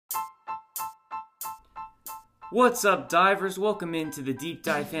What's up, divers? Welcome into the Deep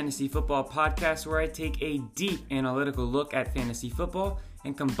Dive Fantasy Football Podcast, where I take a deep analytical look at fantasy football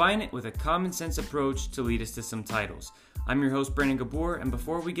and combine it with a common sense approach to lead us to some titles. I'm your host, Brandon Gabor, and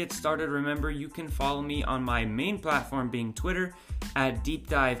before we get started, remember you can follow me on my main platform being Twitter at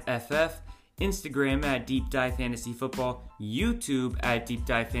DeepDiveFF, Instagram at Deep Dive Fantasy Football, YouTube at Deep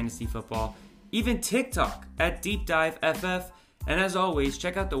Dive Fantasy Football, even TikTok at Deep Dive FF. And as always,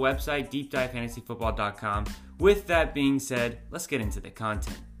 check out the website deepdivefantasyfootball.com. With that being said, let's get into the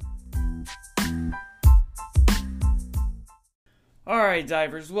content. Alright,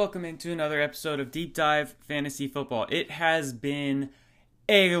 divers, welcome into another episode of Deep Dive Fantasy Football. It has been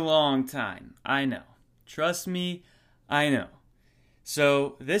a long time. I know. Trust me, I know.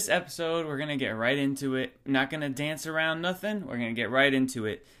 So this episode, we're going to get right into it. Not going to dance around nothing. We're going to get right into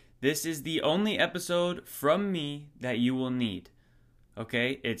it. This is the only episode from me that you will need.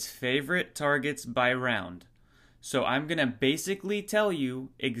 Okay? It's favorite targets by round. So I'm going to basically tell you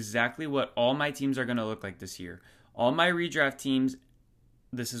exactly what all my teams are going to look like this year. All my redraft teams,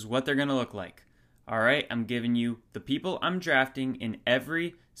 this is what they're going to look like. Alright? I'm giving you the people I'm drafting in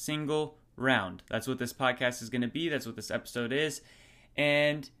every single round. That's what this podcast is going to be. That's what this episode is.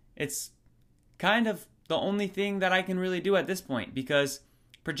 And it's kind of the only thing that I can really do at this point because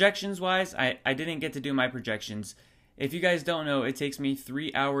projections-wise, I didn't get to do my projections. If you guys don't know, it takes me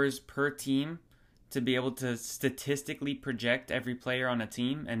 3 hours per team to be able to statistically project every player on a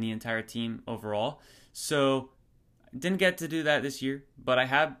team and the entire team overall. So, didn't get to do that this year, but I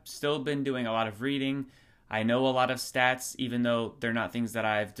have still been doing a lot of reading. I know a lot of stats, even though they're not things that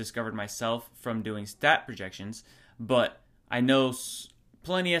I've discovered myself from doing stat projections, but I know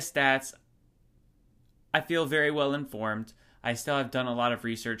plenty of stats. I feel very well informed. I still have done a lot of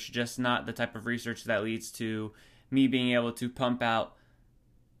research, just not the type of research that leads to me being able to pump out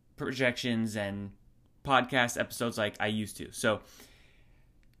projections and podcast episodes like I used to. So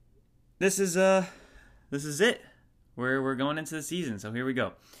this is it. We're going into the season, so here we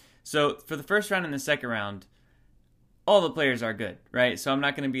go. So for the first round and the second round, all the players are good, right? So I'm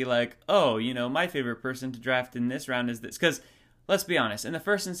not going to be like, oh, my favorite person to draft in this round is this. Because let's be honest, in the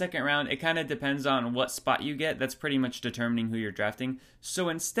first and second round, it kind of depends on what spot you get. That's pretty much determining who you're drafting. So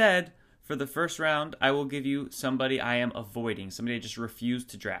instead, for the first round, I will give you somebody I am avoiding, somebody I just refuse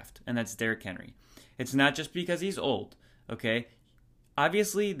to draft, and that's Derrick Henry. It's not just because he's old, okay?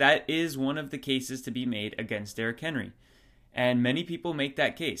 Obviously, that is one of the cases to be made against Derrick Henry, and many people make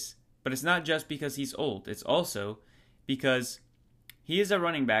that case. But it's not just because he's old. It's also because he is a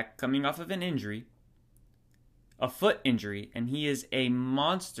running back coming off of an injury, a foot injury, and he is a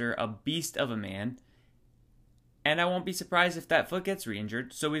monster, a beast of a man. And I won't be surprised if that foot gets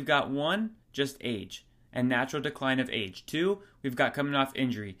re-injured. So we've got 1, just age and natural decline of age. 2, we've got coming off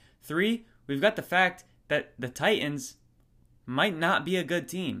injury. 3, we've got the fact that the Titans might not be a good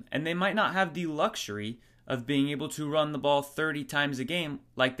team, and they might not have the luxury of being able to run the ball 30 times a game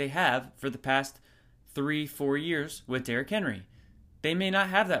like they have for the past 3-4 years with Derrick Henry. They may not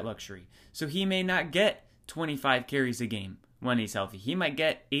have that luxury. So he may not get 25 carries a game when he's healthy. He might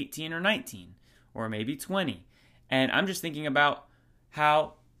get 18 or 19 or maybe 20. And I'm just thinking about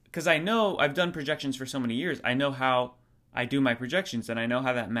how, because I know I've done projections for so many years. I know how I do my projections and I know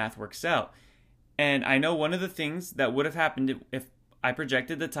how that math works out. And I know one of the things that would have happened if I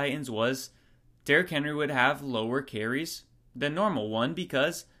projected the Titans was Derrick Henry would have lower carries than normal. 1,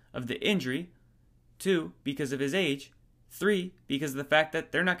 because of the injury. 2, because of his age. 3, because of the fact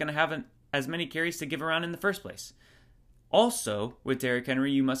that they're not going to have as many carries to give around in the first place. Also, with Derrick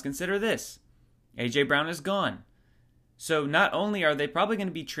Henry, you must consider this. A.J. Brown is gone. So not only are they probably going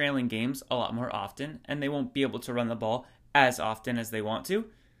to be trailing games a lot more often, and they won't be able to run the ball as often as they want to,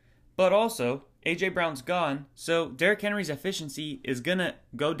 but also, A.J. Brown's gone, so Derrick Henry's efficiency is going to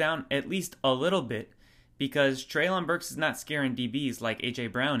go down at least a little bit because Treylon Burks is not scaring DBs like A.J.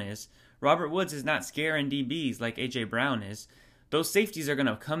 Brown is. Robert Woods is not scaring DBs like A.J. Brown is. Those safeties are going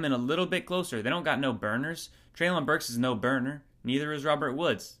to come in a little bit closer. They don't got no burners. Treylon Burks is no burner. Neither is Robert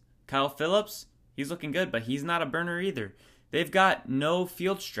Woods. Kyle Phillips, he's looking good, but he's not a burner either. They've got no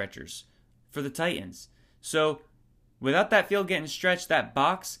field stretchers for the Titans. So without that field getting stretched, that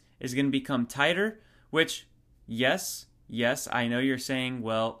box is going to become tighter, which, yes, I know you're saying,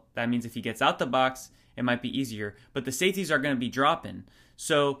 well, that means if he gets out the box, it might be easier. But the safeties are going to be dropping.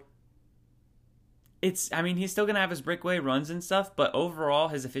 So he's still going to have his breakaway runs and stuff, but overall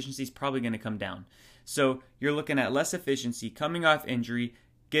his efficiency is probably going to come down. So you're looking at less efficiency, coming off injury,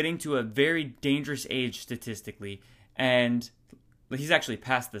 getting to a very dangerous age statistically, and he's actually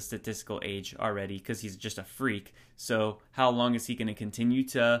past the statistical age already because he's just a freak. So how long is he going to continue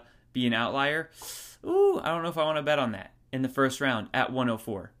to be an outlier? Ooh, I don't know if I want to bet on that in the first round at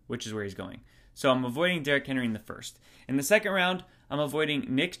 104, which is where he's going. So I'm avoiding Derrick Henry in the first. In the second round, I'm avoiding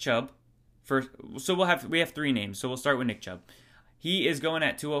Nick Chubb. First, so we have 3 names. So we'll start with Nick Chubb. He is going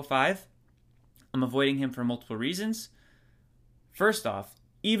at 205. I'm avoiding him for multiple reasons. First off,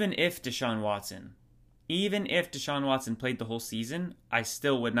 even if Deshaun Watson played the whole season, I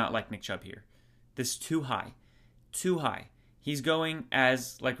still would not like Nick Chubb here. This is too high. Too high. He's going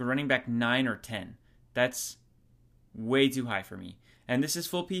as like a running back 9 or 10. That's way too high for me. And this is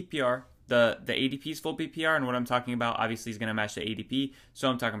full PPR. The ADP is full PPR, and what I'm talking about obviously is going to match the ADP, so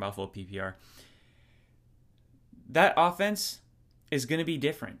I'm talking about full PPR. That offense is going to be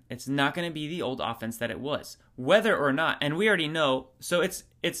different. It's not going to be the old offense that it was. Whether or not, and we already know, so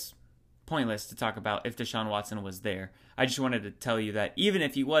it's pointless to talk about if Deshaun Watson was there. I just wanted to tell you that even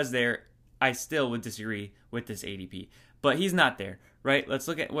if he was there, I still would disagree with this ADP. But he's not there, right? Let's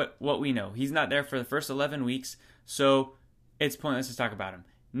look at what we know. He's not there for the first 11 weeks, so it's pointless to talk about him.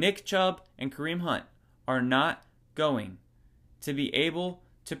 Nick Chubb and Kareem Hunt are not going to be able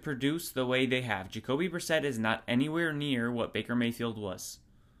to produce the way they have. Jacoby Brissett is not anywhere near what Baker Mayfield was.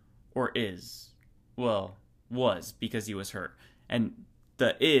 Or is. Well, was because he was hurt. And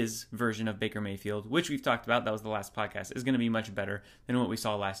the is version of Baker Mayfield, which we've talked about, that was the last podcast, is going to be much better than what we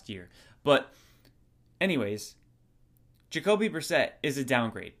saw last year. But anyways, Jacoby Brissett is a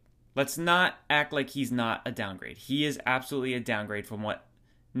downgrade. Let's not act like he's not a downgrade. He is absolutely a downgrade from what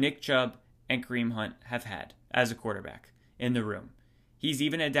Nick Chubb and Kareem Hunt have had as a quarterback in the room. He's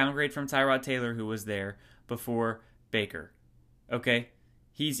even a downgrade from Tyrod Taylor, who was there before Baker. Okay?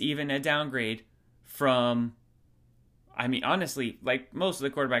 He's even a downgrade from, I mean, honestly, like most of the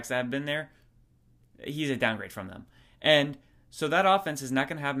quarterbacks that have been there, he's a downgrade from them. And so that offense is not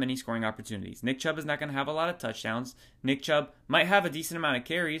going to have many scoring opportunities. Nick Chubb is not going to have a lot of touchdowns. Nick Chubb might have a decent amount of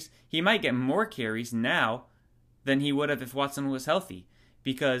carries. He might get more carries now than he would have if Watson was healthy.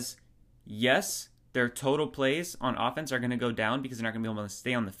 Because, yes, their total plays on offense are going to go down because they're not going to be able to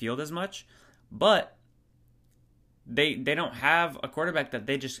stay on the field as much. But they don't have a quarterback that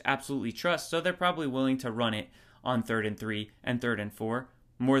they just absolutely trust, so they're probably willing to run it on 3rd and 3 and 3rd and 4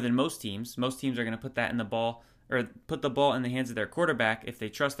 more than most teams. Most teams are going to put that in the ball, or put the ball in the hands of their quarterback if they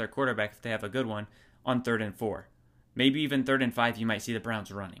trust their quarterback, if they have a good one, on 3rd and 4. Maybe even 3rd and 5 you might see the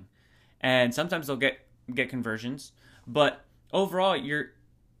Browns running. And sometimes they'll get conversions, but overall, you're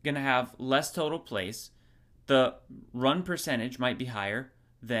going to have less total plays. The run percentage might be higher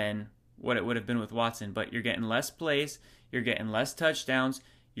than what it would have been with Watson, but you're getting less plays, you're getting less touchdowns,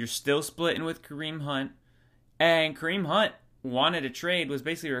 you're still splitting with Kareem Hunt, and Kareem Hunt wanted a trade, was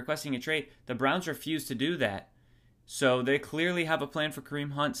basically requesting a trade. The Browns refused to do that, so they clearly have a plan for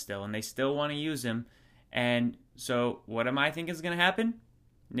Kareem Hunt still, and they still want to use him. And so what am I thinking is going to happen?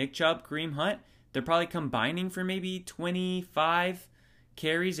 Nick Chubb, Kareem Hunt, they're probably combining for maybe 25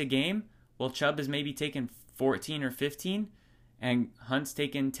 carries a game. Well, Chubb is maybe taking 14 or 15, and Hunt's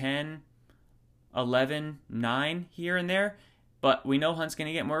taking 10, 11, 9 here and there. But we know Hunt's going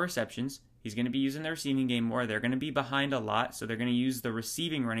to get more receptions. He's going to be using the receiving game more. They're going to be behind a lot, so they're going to use the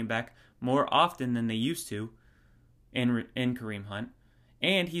receiving running back more often than they used to in Kareem Hunt.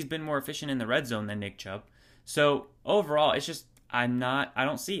 And he's been more efficient in the red zone than Nick Chubb. So overall, it's just I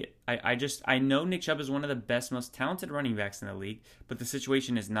don't see it. I know Nick Chubb is one of the best, most talented running backs in the league, but the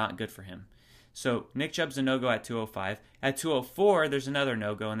situation is not good for him. So Nick Chubb's a no-go at 205. At 204, there's another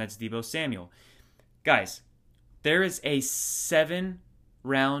no-go, and that's Deebo Samuel. Guys, there is a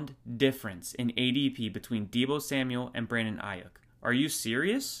 7-round difference in ADP between Deebo Samuel and Brandon Ayuk. Are you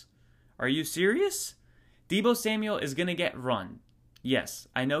serious? Are you serious? Deebo Samuel is going to get run. Yes,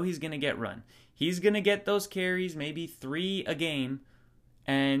 I know he's going to get run. He's going to get those carries, maybe 3 a game,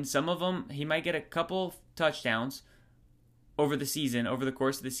 and some of them, he might get a couple touchdowns over the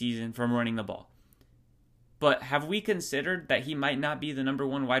course of the season from running the ball. But have we considered that he might not be the number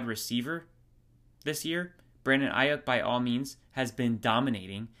 1 wide receiver this year? Brandon Ayuk, by all means, has been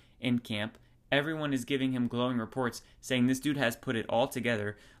dominating in camp. Everyone is giving him glowing reports saying this dude has put it all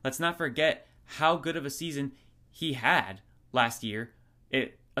together. Let's not forget how good of a season he had last year,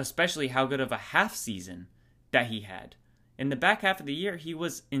 especially how good of a half season that he had. In the back half of the year, he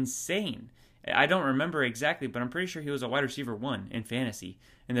was insane. I don't remember exactly, but I'm pretty sure he was a wide receiver 1 in fantasy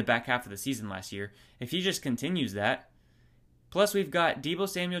in the back half of the season last year. If he just continues that, plus we've got Deebo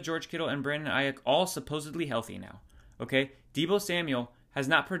Samuel, George Kittle, and Brandon Ayuk all supposedly healthy now. Okay? Deebo Samuel has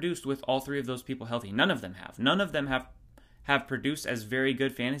not produced with all 3 of those people healthy. None of them have. None of them have produced as very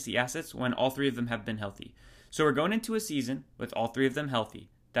good fantasy assets when all 3 of them have been healthy. So we're going into a season with all three of them healthy.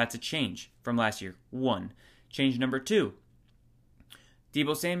 That's a change from last year. 1. Change number 2.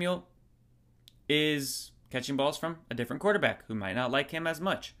 Deebo Samuel is catching balls from a different quarterback who might not like him as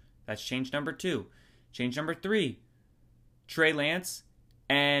much. That's change number 2. Change number 3. Trey Lance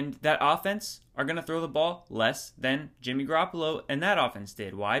and that offense are going to throw the ball less than Jimmy Garoppolo and that offense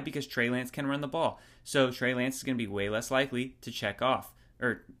did. Why? Because Trey Lance can run the ball. So Trey Lance is going to be way less likely to check off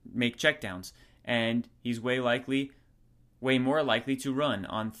or make checkdowns. And he's way more likely to run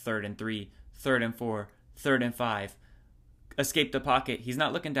on 3rd and 3, 3rd and 4, 3rd and 5. Escape the pocket. He's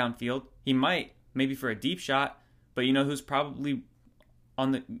not looking downfield. He might, maybe for a deep shot, but you know who's probably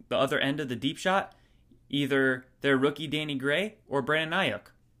on the other end of the deep shot? Either their rookie Danny Gray or Brandon Ayuk.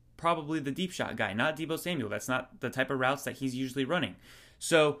 Probably the deep shot guy, not Deebo Samuel. That's not the type of routes that he's usually running.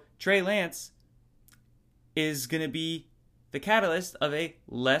 So Trey Lance is going to be the catalyst of a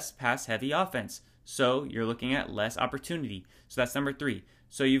less pass-heavy offense. So you're looking at less opportunity. So that's number 3.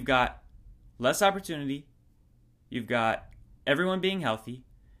 So you've got less opportunity. You've got everyone being healthy.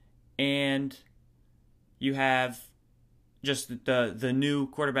 And you have just the new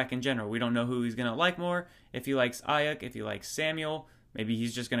quarterback in general. We don't know who he's going to like more. If he likes Ayuk, if he likes Samuel, maybe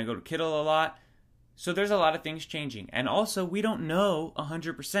he's just going to go to Kittle a lot. So there's a lot of things changing. And also, we don't know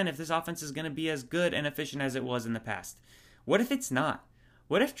 100% if this offense is going to be as good and efficient as it was in the past. What if it's not?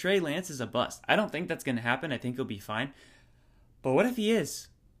 What if Trey Lance is a bust? I don't think that's going to happen. I think he'll be fine. But what if he is?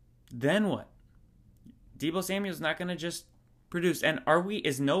 Then what? Deebo Samuel's not going to just produce. And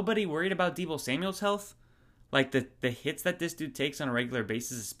is nobody worried about Deebo Samuel's health? Like the hits that this dude takes on a regular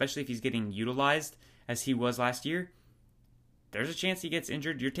basis, especially if he's getting utilized as he was last year, there's a chance he gets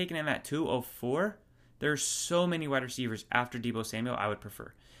injured. You're taking him at 204. There's so many wide receivers after Deebo Samuel I would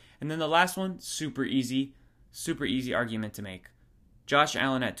prefer. And then the last one, super easy argument to make. Josh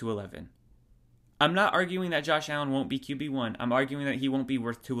Allen at 211. I'm not arguing that Josh Allen won't be QB1. I'm arguing that he won't be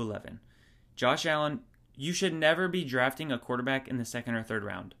worth 211. Josh Allen, you should never be drafting a quarterback in the 2nd or 3rd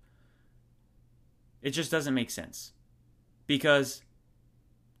round. It just doesn't make sense. Because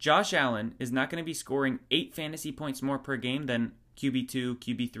Josh Allen is not going to be scoring 8 fantasy points more per game than QB2,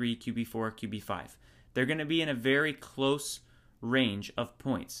 QB3, QB4, QB5. They're going to be in a very close range of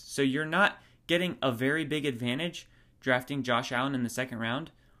points. So you're not getting a very big advantage drafting Josh Allen in the 2nd round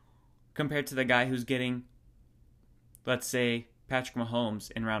compared to the guy who's getting, let's say, Patrick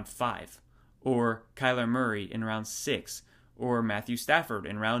Mahomes in round 5, or Kyler Murray in round 6, or Matthew Stafford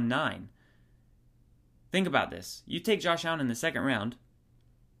in round 9. Think about this. You take Josh Allen in the 2nd round,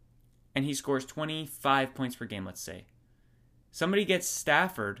 and he scores 25 points per game, let's say. Somebody gets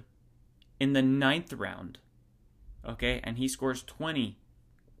Stafford in the 9th round, okay, and he scores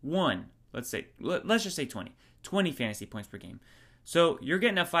 21, let's just say 20 fantasy points per game. So you're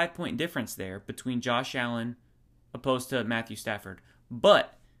getting a 5-point difference there between Josh Allen opposed to Matthew Stafford.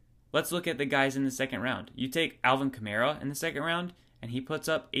 But let's look at the guys in the 2nd round. You take Alvin Kamara in the 2nd round, and he puts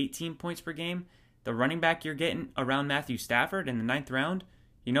up 18 points per game. The running back you're getting around Matthew Stafford in the 9th round,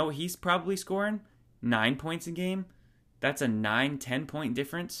 you know what he's probably scoring? 9 points a game. That's a 9-10 point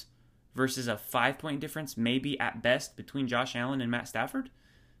difference versus a 5-point difference maybe at best between Josh Allen and Matt Stafford.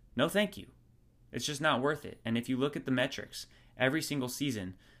 No thank you. It's just not worth it. And if you look at the metrics, every single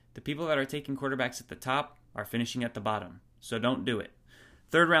season, the people that are taking quarterbacks at the top are finishing at the bottom. So don't do it.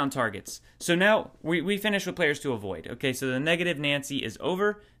 3rd round targets. So now we finished with players to avoid. Okay, so the negative Nancy is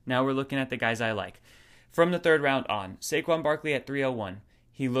over. Now we're looking at the guys I like. From the 3rd round on, Saquon Barkley at 301.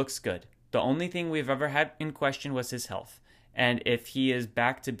 He looks good. The only thing we've ever had in question was his health. And if he is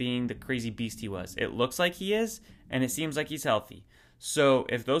back to being the crazy beast he was. It looks like he is, and it seems like he's healthy. So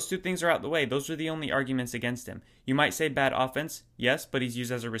if those two things are out the way, those are the only arguments against him. You might say bad offense, yes, but he's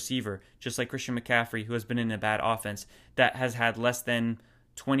used as a receiver, just like Christian McCaffrey, who has been in a bad offense that has had less than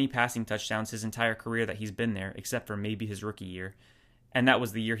 20 passing touchdowns his entire career that he's been there, except for maybe his rookie year. And that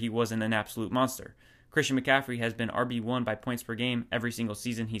was the year he wasn't an absolute monster. Christian McCaffrey has been RB1 by points per game every single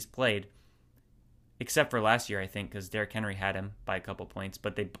season he's played, except for last year, I think, because Derrick Henry had him by a couple points,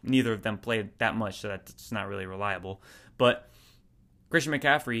 but neither of them played that much, so that's not really reliable. But Christian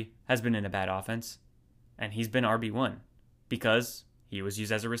McCaffrey has been in a bad offense, and he's been RB1 because he was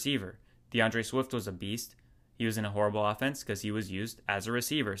used as a receiver. DeAndre Swift was a beast. He was in a horrible offense because he was used as a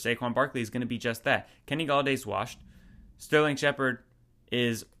receiver. Saquon Barkley is going to be just that. Kenny Galladay's washed. Sterling Shepard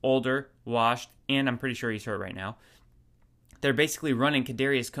is older, washed, and I'm pretty sure he's hurt right now. They're basically running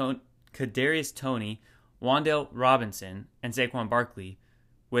Kadarius Toney, Wan'Dale Robinson, and Saquon Barkley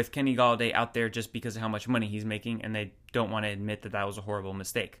with Kenny Galladay out there just because of how much money he's making, and they don't want to admit that that was a horrible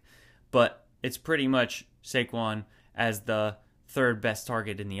mistake. But it's pretty much Saquon as the 3rd best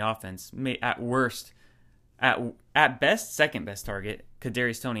target in the offense. At worst, At best, second best target,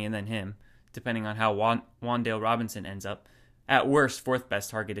 Kadarius Toney and then him, depending on how Wan'Dale Robinson ends up. At worst, fourth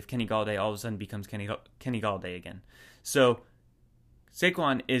best target if Kenny Galladay all of a sudden becomes Kenny Galladay again. So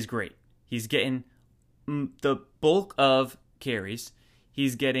Saquon is great. He's getting the bulk of carries.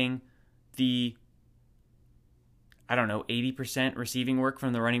 He's getting the 80% receiving work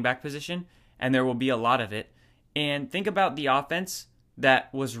from the running back position, and there will be a lot of it. And think about the offense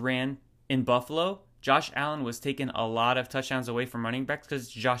that was ran in Buffalo. Josh Allen was taking a lot of touchdowns away from running backs because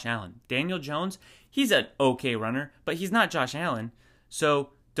it's Josh Allen. Daniel Jones, he's an okay runner, but he's not Josh Allen. So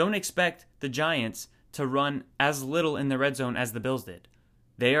don't expect the Giants to run as little in the red zone as the Bills did.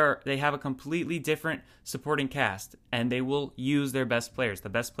 They have a completely different supporting cast, and they will use their best players. The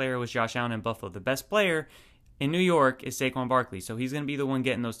best player was Josh Allen in Buffalo. The best player in New York is Saquon Barkley, so he's going to be the one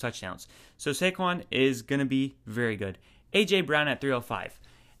getting those touchdowns. So Saquon is going to be very good. A.J. Brown at 305.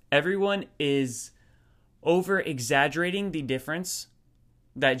 Everyone is over-exaggerating the difference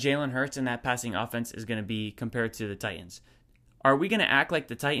that Jalen Hurts and that passing offense is going to be compared to the Titans. Are we going to act like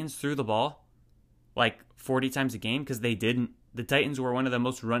the Titans threw the ball like 40 times a game? Because they didn't. The Titans were one of the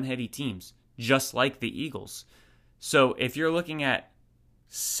most run-heavy teams, just like the Eagles. So if you're looking at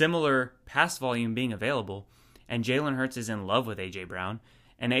similar pass volume being available, and Jalen Hurts is in love with A.J. Brown,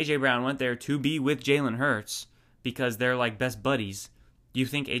 and A.J. Brown went there to be with Jalen Hurts because they're like best buddies, you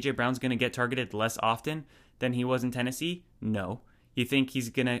think A.J. Brown's going to get targeted less often than he was in Tennessee? No. You think he's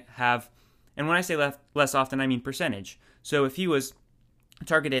going to have, and when I say less often, I mean percentage. So if he was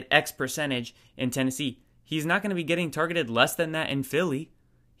targeted X percentage in Tennessee, he's not going to be getting targeted less than that in Philly.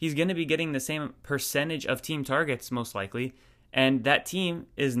 He's going to be getting the same percentage of team targets, most likely, and that team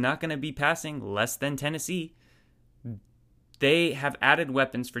is not going to be passing less than Tennessee. They have added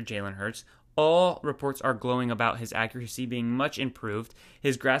weapons for Jalen Hurts. All reports are glowing about his accuracy being much improved,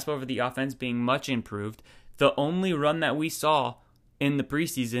 his grasp over the offense being much improved. The only run that we saw in the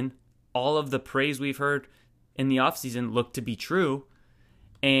preseason, all of the praise we've heard in the offseason looked to be true,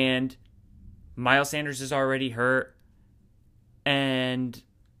 and Miles Sanders is already hurt, and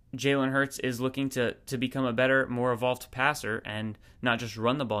Jalen Hurts is looking to become a better, more evolved passer and not just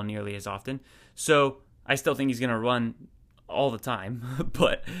run the ball nearly as often. So I still think he's going to run all the time,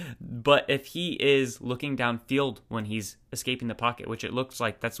 but if he is looking downfield when he's escaping the pocket, which it looks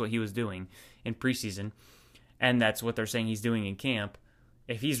like that's what he was doing in preseason, and that's what they're saying he's doing in camp,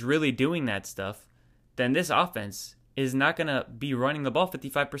 if he's really doing that stuff, then this offense is not going to be running the ball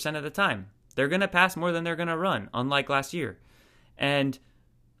 55% of the time. They're going to pass more than they're going to run, unlike last year. And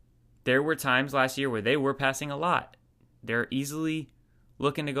there were times last year where they were passing a lot. They're easily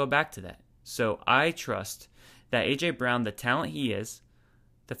looking to go back to that. So I trust that A.J. Brown, the talent he is,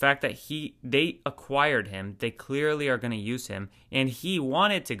 the fact that they acquired him, they clearly are going to use him, and he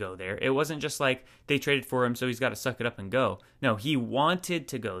wanted to go there. It wasn't just like they traded for him, so he's got to suck it up and go. No, he wanted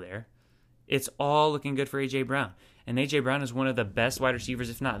to go there. It's all looking good for A.J. Brown. And A.J. Brown is one of the best wide receivers,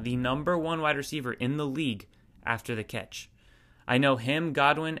 if not the number one wide receiver in the league after the catch. I know him,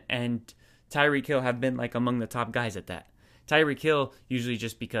 Godwin, and Tyreek Hill have been like among the top guys at that. Tyreek Hill usually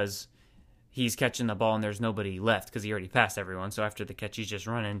just because he's catching the ball and there's nobody left because he already passed everyone. So after the catch, he's just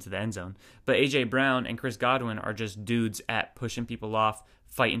running into the end zone. But A.J. Brown and Chris Godwin are just dudes at pushing people off,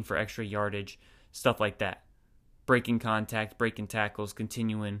 fighting for extra yardage, stuff like that. Breaking contact, breaking tackles,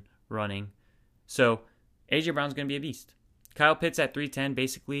 continuing running. So A.J. Brown's going to be a beast. Kyle Pitts at 310,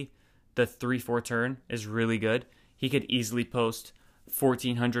 basically the 3-4 turn is really good. He could easily post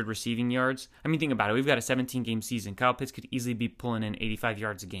 1,400 receiving yards. I mean, think about it. We've got a 17-game season. Kyle Pitts could easily be pulling in 85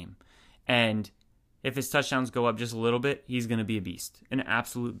 yards a game. And if his touchdowns go up just a little bit, he's going to be a beast, an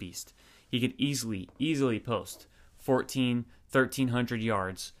absolute beast. He could easily post 1,300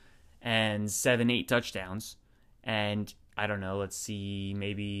 yards and 7-8 touchdowns. And I don't know, let's see,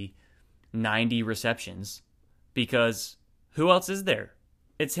 maybe 90 receptions. Because who else is there?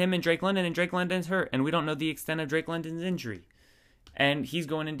 It's him and Drake London, and Drake London's hurt, and we don't know the extent of Drake London's injury. And he's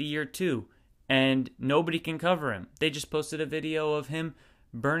going into year 2, and nobody can cover him. They just posted a video of him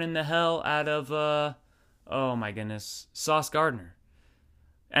burning the hell out of, oh my goodness, Sauce Gardner.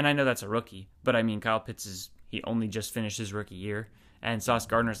 And I know that's a rookie, but I mean, Kyle Pitts he only just finished his rookie year, and Sauce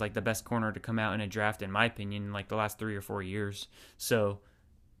Gardner's like the best corner to come out in a draft, in my opinion, in like the last 3 or 4 years. So,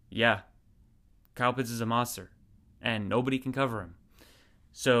 yeah, Kyle Pitts is a monster, and nobody can cover him.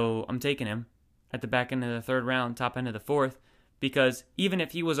 So I'm taking him at the back end of the 3rd round, top end of the 4th, because even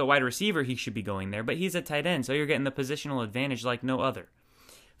if he was a wide receiver, he should be going there. But he's a tight end, so you're getting the positional advantage like no other.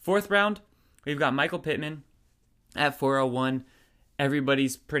 4th round, we've got Michael Pittman at 401.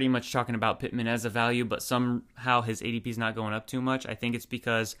 Everybody's pretty much talking about Pittman as a value, but somehow his ADP is not going up too much. I think it's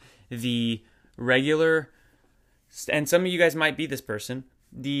because the regular And some of you guys might be this person.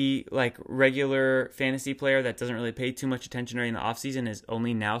 The like regular fantasy player that doesn't really pay too much attention during the offseason is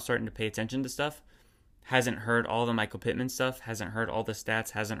only now starting to pay attention to stuff. Hasn't heard all the Michael Pittman stuff, hasn't heard all the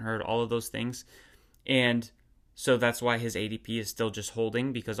stats, hasn't heard all of those things. And so that's why his ADP is still just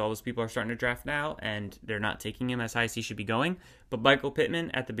holding, because all those people are starting to draft now and they're not taking him as high as he should be going. But Michael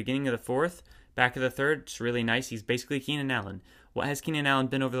Pittman at the beginning of the fourth, back of the third, it's really nice. He's basically Keenan Allen. What has Keenan Allen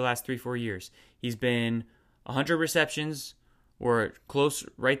been over the last 3-4 years? He's been 100 receptions, or close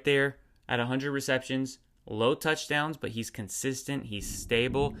right there at 100 receptions, low touchdowns, but he's consistent, he's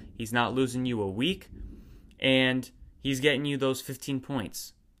stable, he's not losing you a week, and he's getting you those 15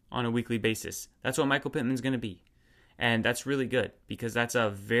 points on a weekly basis. That's what Michael Pittman's going to be. And that's really good, because that's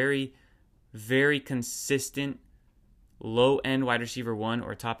a very, very consistent low-end wide receiver 1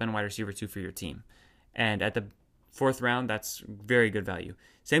 or top-end wide receiver 2 for your team. And at the fourth round, that's very good value.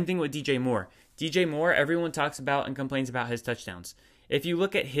 Same thing with DJ Moore. DJ Moore, everyone talks about and complains about his touchdowns. If you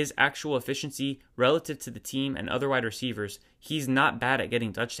look at his actual efficiency relative to the team and other wide receivers, he's not bad at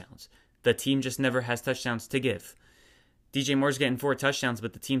getting touchdowns. The team just never has touchdowns to give. DJ Moore's getting 4 touchdowns,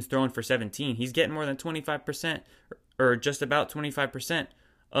 but the team's throwing for 17. He's getting more than 25%, or just about 25%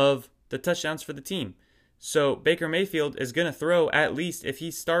 of the touchdowns for the team. So Baker Mayfield is going to throw, at least if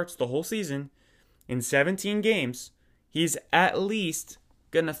he starts the whole season in 17 games, he's at least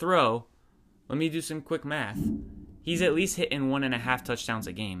going to throw, let me do some quick math. He's at least hitting 1.5 touchdowns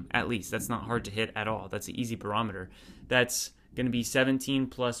a game. At least. That's not hard to hit at all. That's an easy barometer. That's going to be 17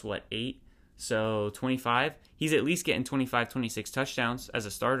 plus, 8? So 25. He's at least getting 25, 26 touchdowns as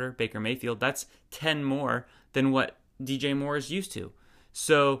a starter, Baker Mayfield. That's 10 more than what DJ Moore is used to.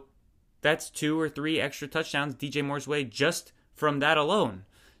 So that's 2 or 3 extra touchdowns DJ Moore's way just from that alone.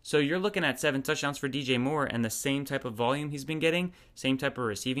 So you're looking at 7 touchdowns for DJ Moore, and the same type of volume he's been getting, same type of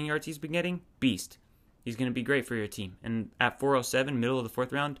receiving yards he's been getting, beast. He's going to be great for your team. And at 407, middle of the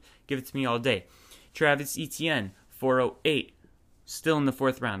fourth round, give it to me all day. Travis Etienne, 408, still in the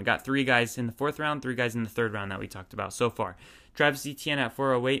fourth round. Got 3 guys in the fourth round, 3 guys in the third round that we talked about so far. Travis Etienne at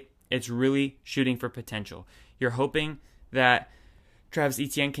 408, it's really shooting for potential. You're hoping that Travis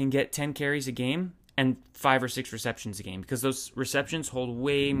Etienne can get 10 carries a game and 5 or 6 receptions a game, because those receptions hold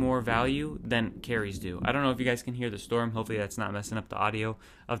way more value than carries do. I don't know if you guys can hear the storm. Hopefully that's not messing up the audio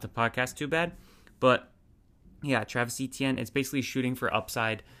of the podcast too bad. But yeah, Travis Etienne, it's basically shooting for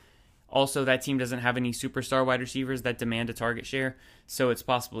upside. Also, that team doesn't have any superstar wide receivers that demand a target share, so it's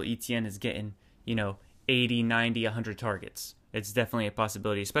possible Etienne is getting, 80, 90, 100 targets. It's definitely a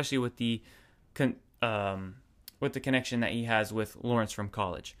possibility, especially with the connection that he has with Lawrence from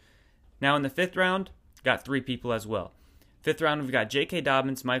college. Now in the fifth round, got 3 people as well. Fifth round, we've got J.K.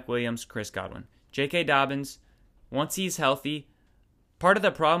 Dobbins, Mike Williams, Chris Godwin. J.K. Dobbins, once he's healthy, part of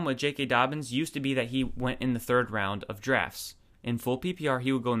the problem with J.K. Dobbins used to be that he went in the third round of drafts. In full PPR,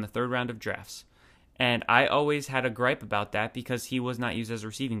 he would go in the third round of drafts. And I always had a gripe about that because he was not used as a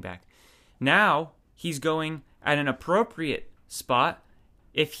receiving back. Now, he's going at an appropriate spot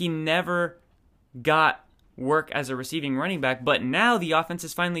if he never got work as a receiving running back, but now the offense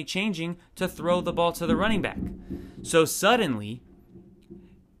is finally changing to throw the ball to the running back. So suddenly,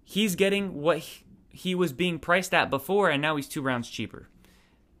 he's getting what he was being priced at before, and now he's 2 rounds cheaper.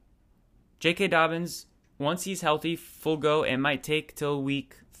 J.K. Dobbins, once he's healthy, full go, it might take till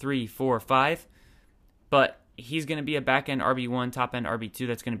week 3, 4, 5, but he's going to be a back-end RB1, top-end RB2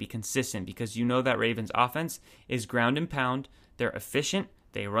 that's going to be consistent, because you know that Ravens offense is ground and pound. They're efficient.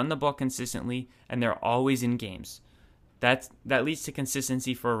 They run the ball consistently, and they're always in games. That leads to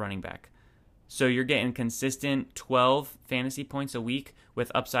consistency for a running back. So you're getting consistent 12 fantasy points a week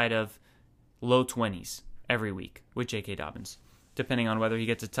with upside of low 20s every week with J.K. Dobbins, depending on whether he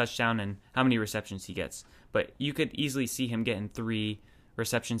gets a touchdown and how many receptions he gets. But you could easily see him getting 3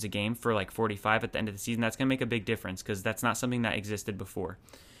 receptions a game for like 45 at the end of the season. That's going to make a big difference because that's not something that existed before.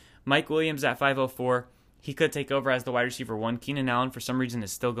 Mike Williams at 504. He could take over as the wide receiver 1. Keenan Allen, for some reason,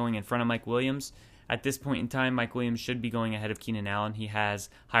 is still going in front of Mike Williams. At this point in time, Mike Williams should be going ahead of Keenan Allen. He has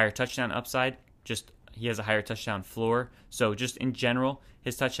higher touchdown upside. He has a higher touchdown floor. So just in general,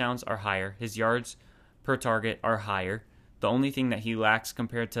 his touchdowns are higher. His yards per target are higher. The only thing that he lacks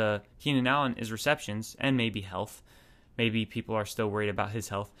compared to Keenan Allen is receptions and maybe health. Maybe people are still worried about his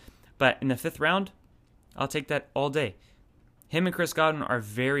health. But in the 5th round, I'll take that all day. Him and Chris Godwin are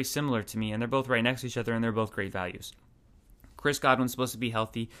very similar to me, and they're both right next to each other, and they're both great values. Chris Godwin's supposed to be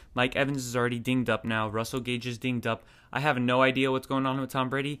healthy. Mike Evans is already dinged up now. Russell Gage is dinged up. I have no idea what's going on with Tom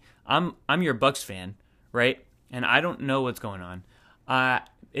Brady. I'm your Bucs fan, right? And I don't know what's going on.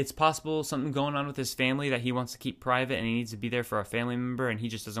 it's possible something going on with his family that he wants to keep private and he needs to be there for a family member and he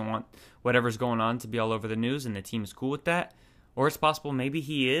just doesn't want whatever's going on to be all over the news and the team is cool with that. Or it's possible maybe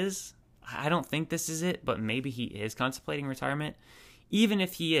he is. I don't think this is it, but maybe he is contemplating retirement. Even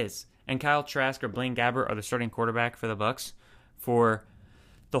if he is, and Kyle Trask or Blaine Gabbert are the starting quarterback for the Bucs for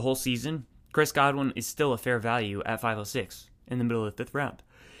the whole season, Chris Godwin is still a fair value at 506 in the middle of the 5th round.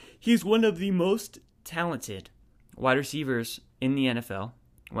 He's one of the most talented wide receivers in the NFL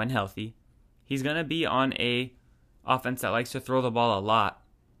when healthy. He's going to be on a offense that likes to throw the ball a lot.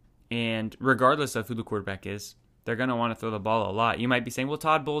 And regardless of who the quarterback is, they're going to want to throw the ball a lot. You might be saying, well,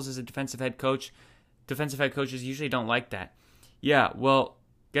 Todd Bowles is a defensive head coach. Defensive head coaches usually don't like that. Yeah, well,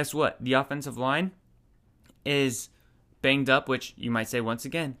 guess what? The offensive line is banged up, which you might say once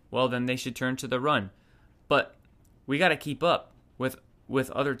again, well, then they should turn to the run. But we got to keep up with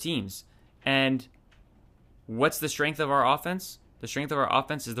other teams. And what's the strength of our offense? The strength of our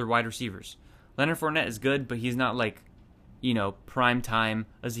offense is their wide receivers. Leonard Fournette is good, but he's not like, prime time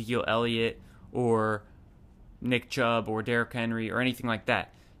Ezekiel Elliott or Nick Chubb or Derrick Henry or anything like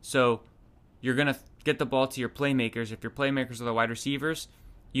that. So you're going to get the ball to your playmakers. If your playmakers are the wide receivers,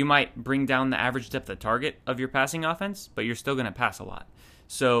 you might bring down the average depth of target of your passing offense, but you're still going to pass a lot.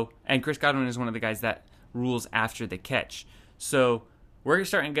 So, and Chris Godwin is one of the guys that rules after the catch. So we're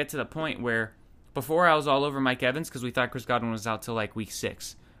starting to get to the point where before I was all over Mike Evans because we thought Chris Godwin was out till like week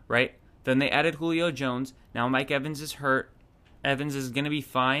 6, right? Then they added Julio Jones. Now Mike Evans is hurt. Evans is going to be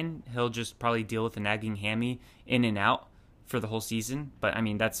fine. He'll just probably deal with a nagging hammy in and out for the whole season. But, I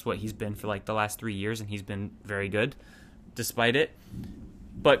mean, that's what he's been for like the last 3 years, and he's been very good despite it.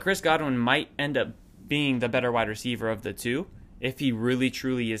 But Chris Godwin might end up being the better wide receiver of the two if he really,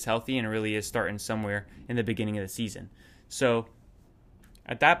 truly is healthy and really is starting somewhere in the beginning of the season. So,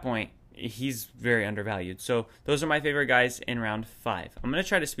 at that point, he's very undervalued. So, those are my favorite guys in round 5. I'm going to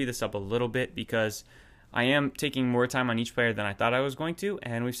try to speed this up a little bit because I am taking more time on each player than I thought I was going to,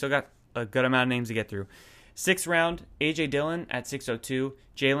 and we've still got a good amount of names to get through. 6th round, A.J. Dillon at 602,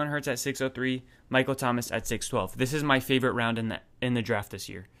 Jalen Hurts at 603, Michael Thomas at 612. This is my favorite round in the draft this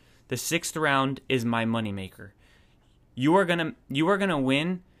year. The 6th round is my moneymaker. You are gonna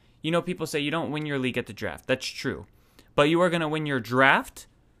win. People say you don't win your league at the draft. That's true. But you are gonna win your draft.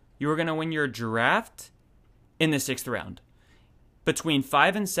 You are gonna win your draft in the 6th round. Between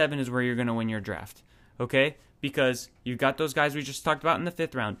 5 and 7 is where you're gonna win your draft. Okay? Because you've got those guys we just talked about in the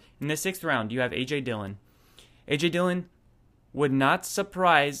 5th round. In the 6th round, you have A.J. Dillon. A.J. Dillon would not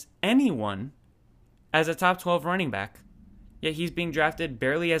surprise anyone as a top 12 running back, yet he's being drafted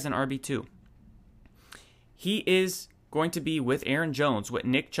barely as an RB2. He is going to be with Aaron Jones what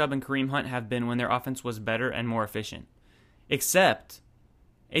Nick Chubb and Kareem Hunt have been when their offense was better and more efficient. Except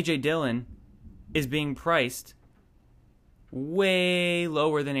A.J. Dillon is being priced way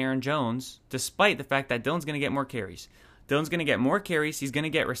lower than Aaron Jones, despite the fact that Dillon's going to get more carries. Dillon's going to get more carries. He's going to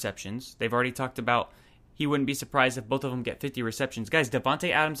get receptions. They've already talked about he wouldn't be surprised if both of them get 50 receptions. Guys,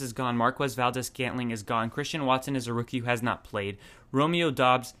 Devontae Adams is gone. Marquez Valdes-Scantling is gone. Christian Watson is a rookie who has not played. Romeo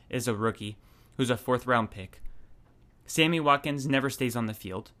Doubs is a rookie who's a 4th-round pick. Sammy Watkins never stays on the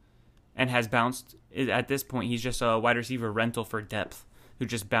field and has bounced. At this point, he's just a wide receiver rental for depth who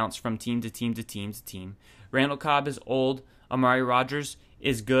just bounced from team to team to team to team. Randall Cobb is old. Amari Rodgers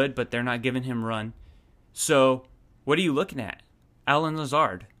is good, but they're not giving him run. So, what are you looking at? Allen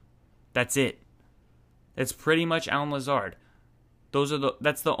Lazard. That's it. It's pretty much Allen Lazard.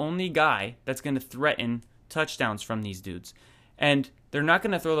 That's the only guy that's going to threaten touchdowns from these dudes. And they're not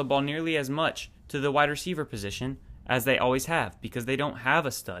going to throw the ball nearly as much to the wide receiver position as they always have because they don't have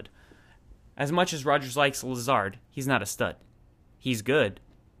a stud. As much as Rodgers likes Lazard, he's not a stud. He's good,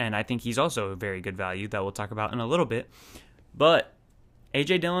 and I think he's also a very good value that we'll talk about in a little bit. But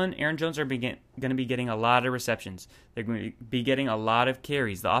A.J. Dillon, Aaron Jones are going to be getting a lot of receptions. They're going to be getting a lot of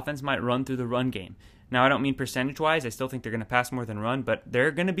carries. The offense might run through the run game. Now, I don't mean percentage-wise. I still think they're going to pass more than run, but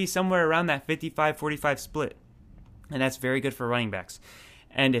they're going to be somewhere around that 55-45 split. And that's very good for running backs.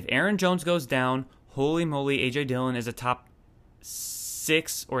 And if Aaron Jones goes down, holy moly, A.J. Dillon is a top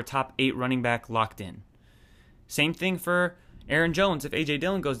 6 or top 8 running back locked in. Same thing for Aaron Jones if A.J.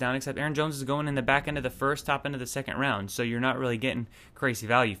 Dillon goes down, except Aaron Jones is going in the back end of the 1st, top end of the 2nd round, so you're not really getting crazy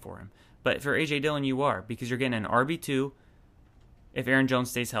value for him. But for A.J. Dillon, you are, because you're getting an RB2 if Aaron Jones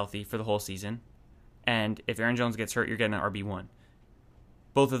stays healthy for the whole season. And if Aaron Jones gets hurt, you're getting an RB1.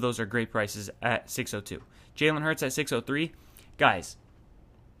 Both of those are great prices at 602. Jalen Hurts at 603. Guys,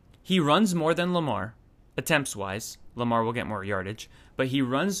 he runs more than Lamar, attempts-wise. Lamar will get more yardage. But he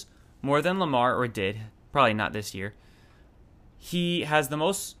runs more than Lamar, or did. Probably not this year. He has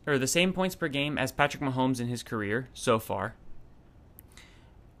the same points per game as Patrick Mahomes in his career so far.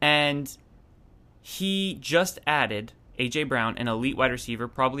 And he just added A.J. Brown, an elite wide receiver,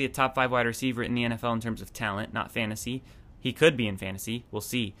 probably a top 5 wide receiver in the NFL in terms of talent, not fantasy. He could be in fantasy. We'll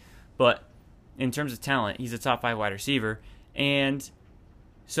see. But in terms of talent, he's a top 5 wide receiver. And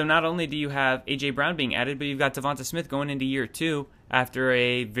so not only do you have A.J. Brown being added, but you've got Devonta Smith going into year 2 after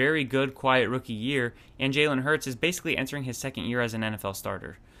a very good, quiet rookie year. And Jalen Hurts is basically entering his second year as an NFL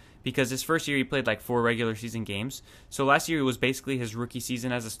starter, because his first year he played like 4 regular season games. So last year was basically his rookie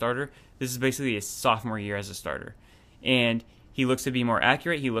season as a starter. This is basically his sophomore year as a starter. And he looks to be more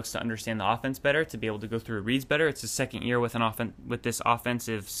accurate. He looks to understand the offense better, to be able to go through reads better. It's his second year with with this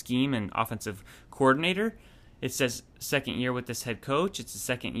offensive scheme and offensive coordinator. It says second year with this head coach. It's his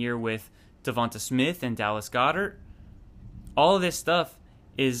second year with Devonta Smith and Dallas Goedert. All of this stuff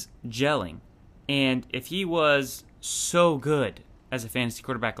is gelling. And if he was so good as a fantasy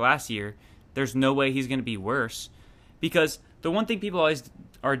quarterback last year, there's no way he's going to be worse. Because the one thing people always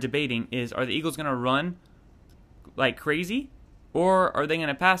are debating is, are the Eagles going to run like crazy, or are they going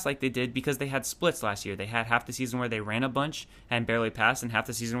to pass like they did, because they had splits last year? They had half the season where they ran a bunch and barely passed, and half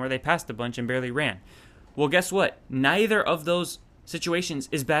the season where they passed a bunch and barely ran. Well, guess what? Neither of those situations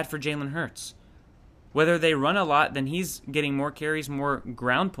is bad for Jalen Hurts. Whether they run a lot, then he's getting more carries, more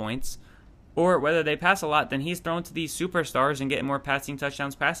ground points, or whether they pass a lot, then he's thrown to these superstars and getting more passing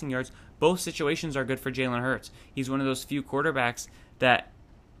touchdowns, passing yards. Both situations are good for Jalen Hurts. He's one of those few quarterbacks that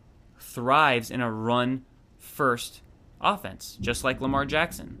thrives in a run-first offense, just like Lamar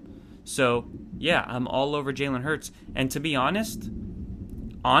Jackson. So, yeah, I'm all over Jalen Hurts. And to be honestly,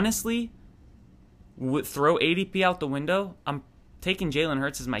 throw ADP out the window, I'm taking Jalen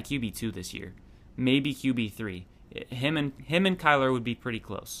Hurts as my QB2 this year. Maybe QB3. Him and Kyler would be pretty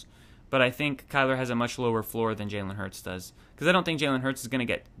close. But I think Kyler has a much lower floor than Jalen Hurts does. Because I don't think Jalen Hurts is going to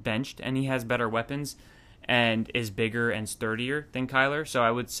get benched, and he has better weapons and is bigger and sturdier than Kyler. So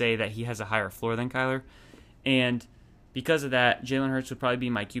I would say that he has a higher floor than Kyler. And because of that, Jalen Hurts would probably be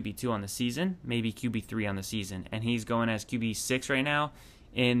my QB2 on the season, maybe QB3 on the season. And he's going as QB6 right now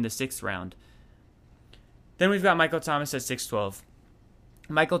in the 6th round. Then we've got Michael Thomas at 6'12".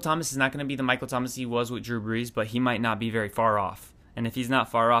 Michael Thomas is not going to be the Michael Thomas he was with Drew Brees, but he might not be very far off. And if he's not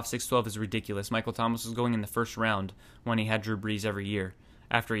far off, 6'12" is ridiculous. Michael Thomas was going in the 1st round when he had Drew Brees every year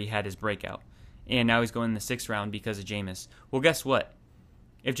after he had his breakout. And now he's going in the 6th round because of Jameis. Well, guess what?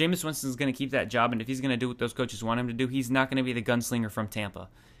 If Jameis Winston is going to keep that job, and if he's going to do what those coaches want him to do, he's not going to be the gunslinger from Tampa.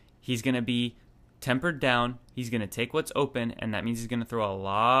 He's going to be tempered down. He's going to take what's open, and that means he's going to throw a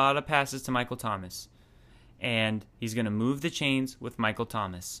lot of passes to Michael Thomas. And he's going to move the chains with Michael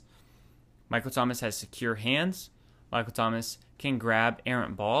Thomas. Michael Thomas has secure hands. Michael Thomas can grab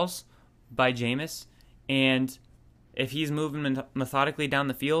errant balls by Jameis. And if he's moving methodically down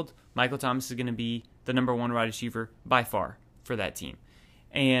the field, Michael Thomas is going to be the number 1 wide receiver by far for that team.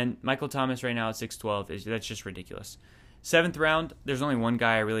 And Michael Thomas right now at 6'12", that's just ridiculous. 7th round, there's only one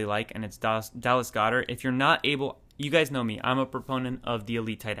guy I really like, and it's Dallas Goedert. If you're not able, you guys know me, I'm a proponent of the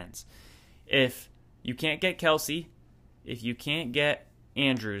elite tight ends. If you can't get Kelsey, if you can't get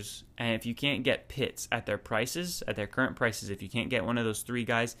Andrews, and if you can't get Pitts at their prices, at their current prices, if you can't get one of those 3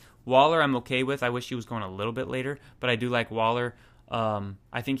 guys, Waller I'm okay with. I wish he was going a little bit later, but I do like Waller.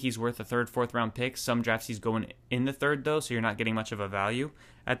 I think he's worth a 3rd, 4th round pick. Some drafts he's going in the 3rd though, so you're not getting much of a value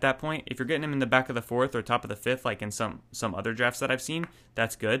at that point. If you're getting him in the back of the 4th or top of the 5th, like in some other drafts that I've seen,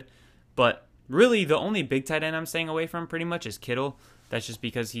 that's good. But really, the only big tight end I'm staying away from pretty much is Kittle. That's just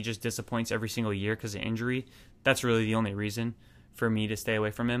because he just disappoints every single year because of injury. That's really the only reason for me to stay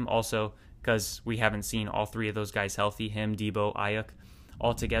away from him. Also, because we haven't seen all 3 of those guys healthy, him, Debo, Ayuk,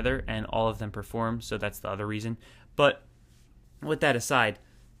 all together, and all of them perform, so that's the other reason. But with that aside,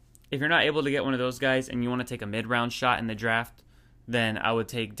 if you're not able to get one of those guys and you want to take a mid-round shot in the draft, then I would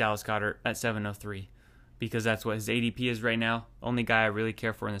take Dallas Goedert at 703 because that's what his ADP is right now. Only guy I really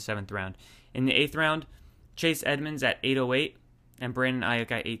care for in the 7th round. In the 8th round, Chase Edmonds at 808 and Brandon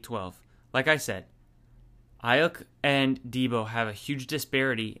Ayuk at 812. Like I said, Ayuk and Debo have a huge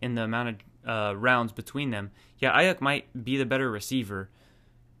disparity in the amount of rounds between them. Yeah, Ayuk might be the better receiver.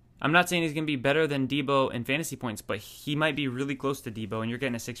 I'm not saying he's going to be better than Debo in fantasy points, but he might be really close to Debo, and you're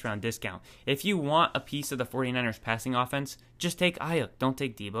getting a 6th-round discount. If you want a piece of the 49ers passing offense, just take Ayuk. Don't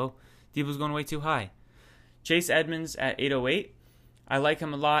take Debo. Debo's going way too high. Chase Edmonds at 808. I like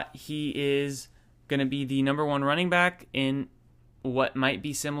him a lot. He is going to be the number 1 running back in what might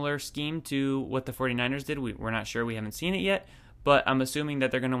be similar scheme to what the 49ers did. We're not sure. We haven't seen it yet, but I'm assuming that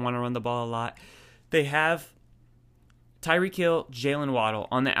they're going to want to run the ball a lot. They have Tyreek Hill, Jalen Waddle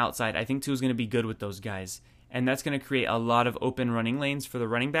on the outside. I think Tua is going to be good with those guys, and that's going to create a lot of open running lanes for the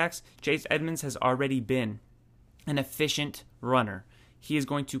running backs. Chase Edmonds has already been an efficient runner. he is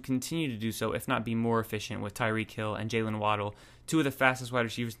going to continue to do so, if not be more efficient, with Tyreek Hill and Jalen Waddle, two of the fastest wide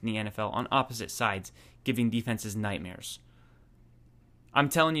receivers in the NFL, on opposite sides, giving defenses nightmares. I'm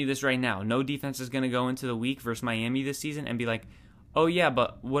telling you this right now. No defense is going to go into the week versus Miami this season and be like, oh yeah,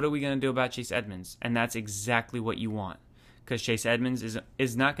 but what are we going to do about Chase Edmonds? And that's exactly what you want. Because Chase Edmonds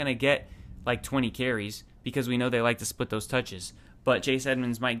is not going to get like 20 carries, because we know they like to split those touches. But Chase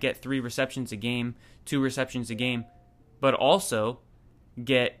Edmonds might get 3 receptions a game, 2 receptions a game, but also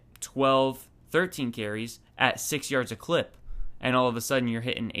get 12, 13 carries at 6 yards a clip. And all of a sudden you're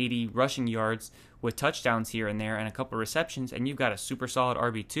hitting 80 rushing yards with touchdowns here and there and a couple receptions, and you've got a super solid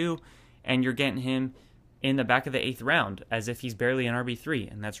RB2, and you're getting him in the back of the 8th round as if he's barely an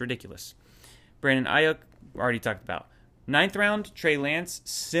RB3, and that's ridiculous. Brandon Ayuk, already talked about. 9th round, Trey Lance,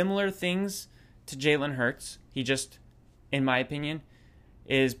 similar things to Jalen Hurts. He just, in my opinion,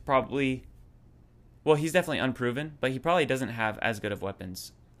 is probably, well, he's definitely unproven, but he probably doesn't have as good of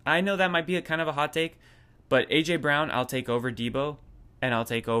weapons. I know that might be a kind of a hot take, but A.J. Brown, I'll take over Debo, and I'll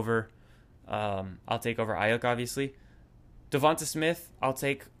take over Ayuk, obviously. Devonta Smith, I'll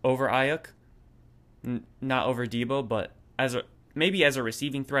take over Ayuk, not over Debo, but maybe as a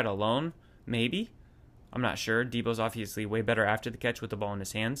receiving threat alone, maybe. I'm not sure. Debo's obviously way better after the catch with the ball in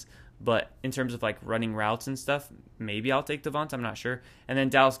his hands, but in terms of like running routes and stuff, maybe I'll take Devonta. I'm not sure. And then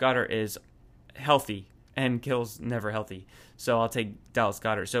Dallas Goedert is healthy, and Kill's never healthy, so I'll take Dallas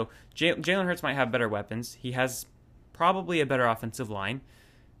Goedert. So Jalen Hurts might have better weapons. He has probably a better offensive line,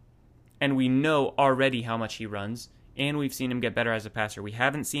 and we know already how much he runs, and we've seen him get better as a passer. We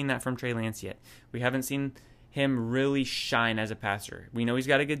haven't seen that from Trey Lance yet. We haven't seen him really shine as a passer. We know he's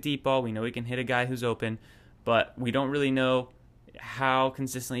got a good deep ball. We know he can hit a guy who's open, but we don't really know how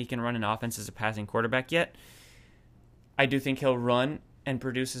consistently he can run an offense as a passing quarterback yet. I do think he'll run and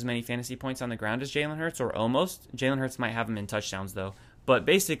produce as many fantasy points on the ground as Jalen Hurts, or almost. Jalen Hurts might have him in touchdowns, though. But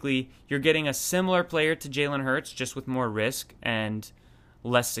basically, you're getting a similar player to Jalen Hurts, just with more risk and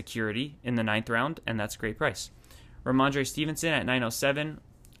less security in the 9th round, and that's a great price. Ramondre Stevenson at 907.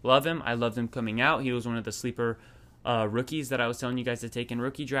 Love him. I loved him coming out. He was one of the sleeper rookies that I was telling you guys to take in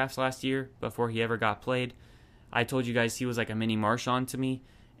rookie drafts last year before he ever got played. I told you guys he was like a mini Marshawn to me,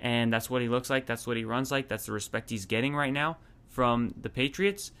 and that's what he looks like. That's what he runs like. That's the respect he's getting right now from the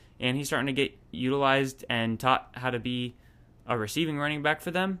Patriots, and he's starting to get utilized and taught how to be a receiving running back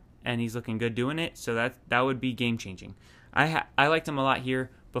for them, and he's looking good doing it, so that would be game-changing. I liked him a lot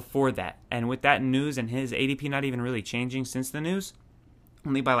here before that, and with that news and his ADP not even really changing since the news,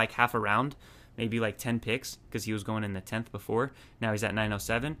 only by like half a round, maybe like 10 picks, because he was going in the 10th before. Now he's at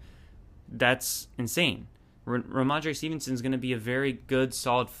 907. That's insane. Ramondre Stevenson is going to be a very good,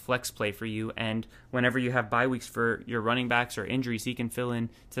 solid flex play for you, and whenever you have bye weeks for your running backs or injuries, he can fill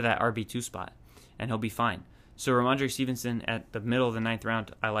in to that RB2 spot, and he'll be fine. So Ramondre Stevenson at the middle of the 9th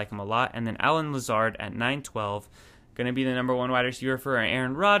round, I like him a lot. And then Allen Lazard at 912, going to be the number 1 wide receiver for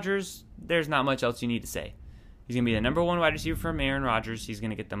Aaron Rodgers. There's not much else you need to say. He's going to be the number 1 wide receiver from Aaron Rodgers. He's going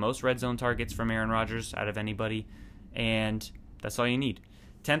to get the most red zone targets from Aaron Rodgers out of anybody, and that's all you need.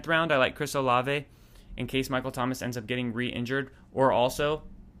 10th round, I like Chris Olave in case Michael Thomas ends up getting re-injured, or also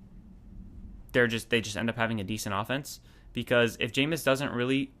they just end up having a decent offense. Because if Jameis doesn't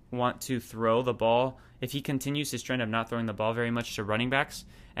really want to throw the ball, if he continues his trend of not throwing the ball very much to running backs,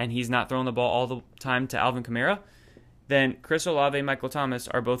 and he's not throwing the ball all the time to Alvin Kamara, then Chris Olave and Michael Thomas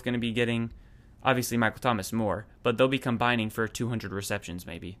are both going to be getting, obviously Michael Thomas more, but they'll be combining for 200 receptions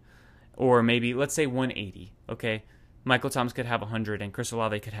maybe. Or maybe, let's say 180, okay? Michael Thomas could have 100 and Chris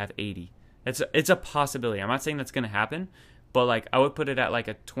Olave could have 80. It's a possibility. I'm not saying that's going to happen, but like I would put it at like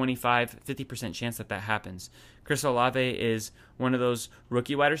a 25-50% chance that happens. Chris Olave is one of those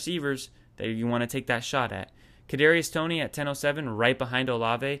rookie wide receivers that you want to take that shot at. Kadarius Toney at 1007, right behind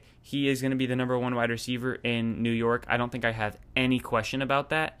Olave. He is going to be the number 1 wide receiver in New York. I don't think I have any question about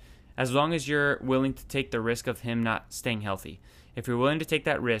that, as long as you're willing to take the risk of him not staying healthy. If you're willing to take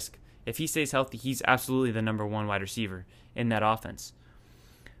that risk, if he stays healthy, he's absolutely the number 1 wide receiver in that offense.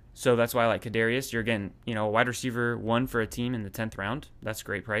 So that's why I like Kadarius. You're getting, a wide receiver 1 for a team in the 10th round. That's a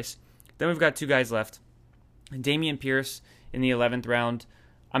great price. Then we've got 2 guys left. Dameon Pierce in the 11th round.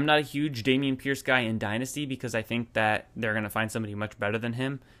 I'm not a huge Dameon Pierce guy in Dynasty because I think that they're going to find somebody much better than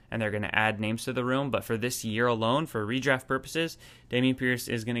him and they're going to add names to the room. But for this year alone, for redraft purposes, Dameon Pierce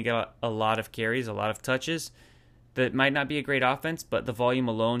is going to get a lot of carries, a lot of touches. That might not be a great offense, but the volume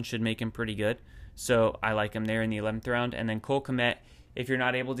alone should make him pretty good. So I like him there in the 11th round. And then Cole Kmet, if you're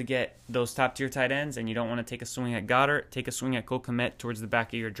not able to get those top-tier tight ends and you don't want to take a swing at Goddard, take a swing at Cole Kmet towards the back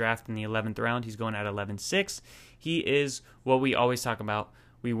of your draft in the 11th round. He's going at 11.6. He is what we always talk about.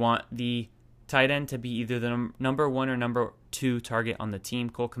 We want the tight end to be either the number 1 or number 2 target on the team.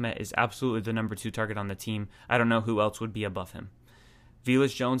 Cole Kmet is absolutely the number 2 target on the team. I don't know who else would be above him.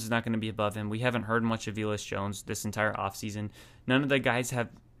 Velus Jones is not going to be above him. We haven't heard much of Velus Jones this entire offseason. None of the guys have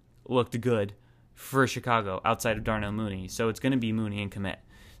looked good for Chicago outside of Darnell Mooney. So it's going to be Mooney and Kmet.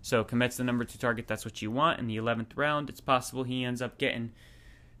 So Kmet's the number 2 target. That's what you want. In the 11th round, it's possible he ends up getting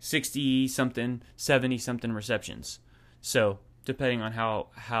 60-something, 70-something receptions. So depending on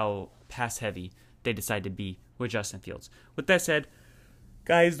how pass-heavy they decide to be with Justin Fields. With that said,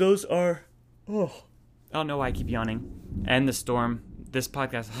 guys, those are... I don't know why I keep yawning. And the storm. This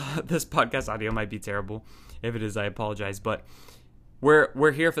podcast audio might be terrible. If it is, I apologize. But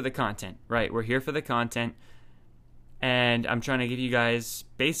we're here for the content, right? We're here for the content. And I'm trying to give you guys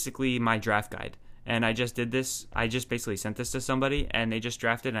basically my draft guide. And I just did this. I just basically sent this to somebody, and they just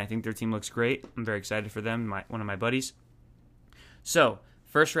drafted, and I think their team looks great. I'm very excited for them, one of my buddies. So,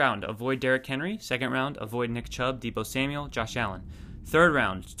 first round, avoid Derrick Henry. Second round, avoid Nick Chubb, Deebo Samuel, Josh Allen. Third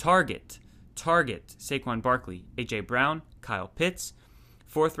round, target Saquon Barkley, A.J. Brown, Kyle Pitts.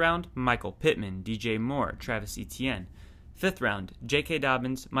 Fourth round, Michael Pittman, DJ Moore, Travis Etienne. Fifth round, J.K.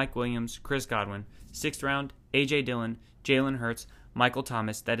 Dobbins, Mike Williams, Chris Godwin. Sixth round, A.J. Dillon, Jalen Hurts, Michael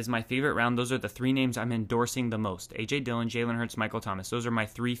Thomas. That is my favorite round. Those are the 3 names I'm endorsing the most. A.J. Dillon, Jalen Hurts, Michael Thomas. Those are my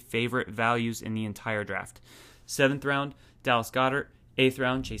 3 favorite values in the entire draft. Seventh round, Dallas Goedert. Eighth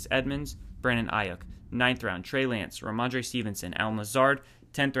round, Chase Edmonds, Brandon Ayuk. Ninth round, Trey Lance, Ramondre Stevenson, Allen Lazard.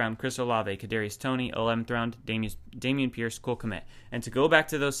 10th round, Chris Olave, Kadarius Toney. 11th round, Damian Pierce, Cole Kmet. And to go back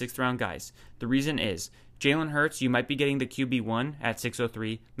to those 6th round guys, the reason is Jalen Hurts, you might be getting the QB1 at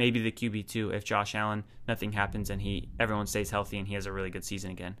 603, maybe the QB2 if Josh Allen, nothing happens and everyone stays healthy and he has a really good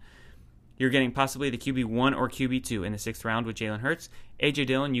season again. You're getting possibly the QB1 or QB2 in the 6th round with Jalen Hurts. A.J.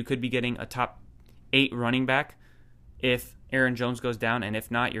 Dillon, you could be getting a top 8 running back if Aaron Jones goes down, and if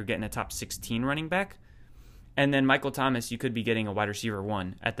not, you're getting a top 16 running back. And then Michael Thomas, you could be getting a wide receiver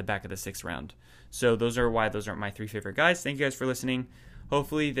 1 at the back of the 6th round. So those are my 3 favorite guys. Thank you guys for listening.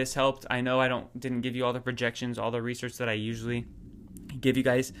 Hopefully this helped. I know I didn't give you all the projections, all the research that I usually give you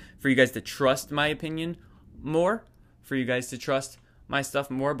guys, for you guys to trust my opinion more, for you guys to trust my stuff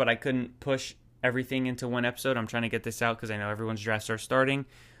more, but I couldn't push everything into one episode. I'm trying to get this out because I know everyone's drafts are starting.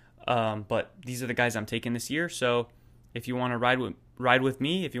 But these are the guys I'm taking this year. So if you want to ride with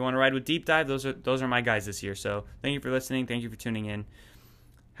me, if you want to ride with Deep Dive, those are my guys this year. So thank you for listening. Thank you for tuning in.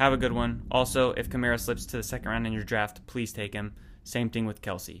 Have a good one. Also, if Kamara slips to the 2nd round in your draft, please take him. Same thing with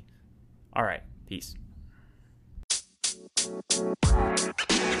Kelsey. All right. Peace.